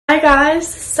guys,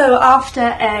 so after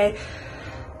a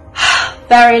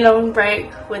very long break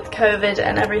with COVID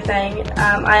and everything,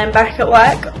 I am back at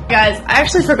work. Guys, I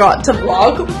actually forgot to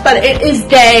vlog, but it is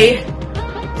day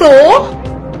 4.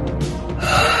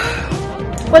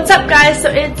 What's up guys?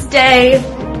 So it's day,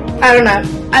 I don't know,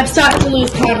 I've started to lose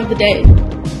count of the days.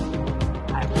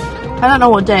 I don't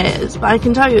know what day it is, but I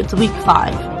can tell you it's week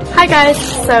 5. Hi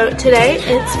guys, so today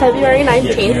it's February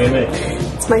 19th.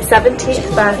 It's my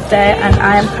 17th birthday and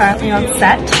I am currently on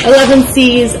set. 11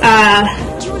 sees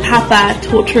Papa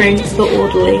torturing the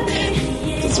orderly.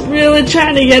 Just really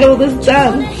trying to get all this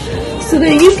done so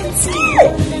that you can see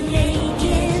it.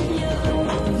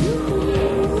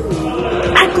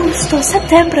 Agosto,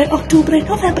 September, October,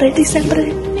 November, December.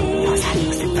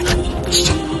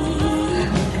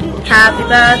 Happy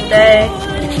birthday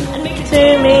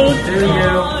to me.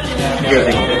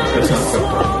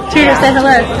 Tudor, say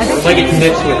hello. It's like it's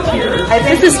mixed with tears.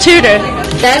 This is Tudor.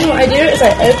 Then what I do is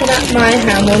I open up my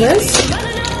hand warmers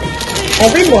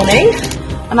every morning.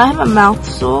 And I have a mouth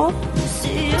sore.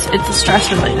 It's a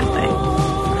stress related thing.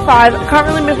 5. I can't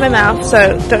really move my mouth,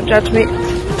 so don't judge me.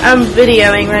 I'm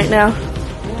videoing right now.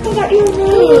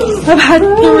 I've had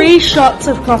 3 shots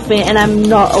of coffee and I'm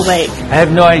not awake. I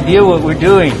have no idea what we're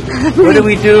doing. What are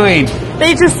we doing?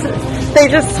 They just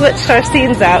switched our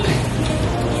scenes out.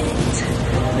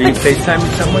 Are you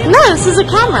FaceTiming someone? No, this is a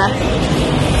camera.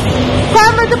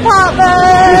 Camera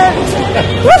department!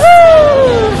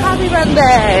 Woohoo! Happy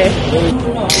birthday!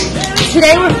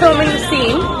 Today we're filming the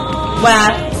scene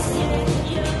where...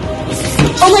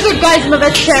 Oh my god guys, I'm a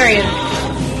vegetarian.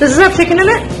 Does this have chicken in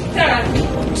it?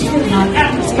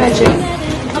 It's veggie.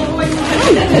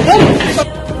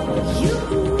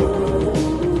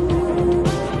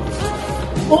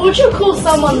 What would you call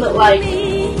someone that like...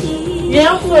 You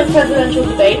know, for presidential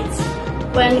debates,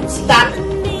 when that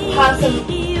person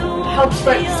helps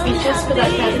write the speeches for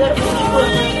that candidate, what would you call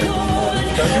it?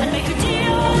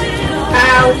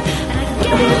 Ow! I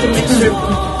think it's a mixture of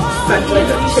like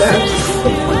 2 hours.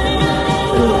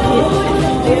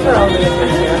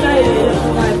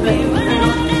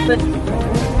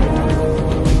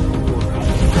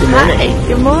 Hi,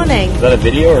 good morning. Is that a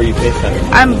video or are you FaceTiming?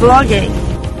 I'm vlogging.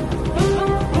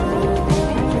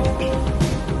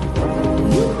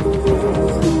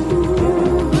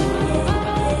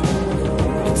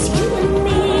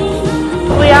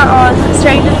 We are on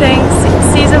Stranger Things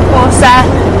season 4 set.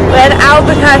 We're in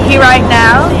Albuquerque right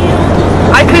now.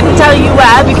 I couldn't tell you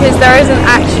where because there isn't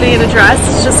actually an address,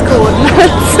 it's just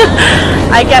coordinates.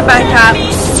 I get back up,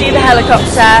 see the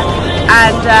helicopter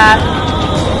and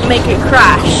make it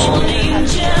crash.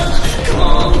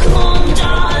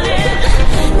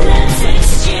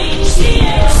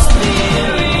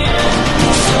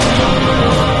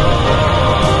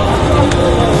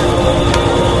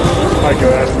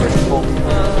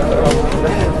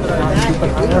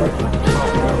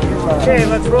 Okay,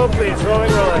 let's roll please.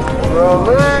 Rolling.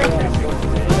 Rolling.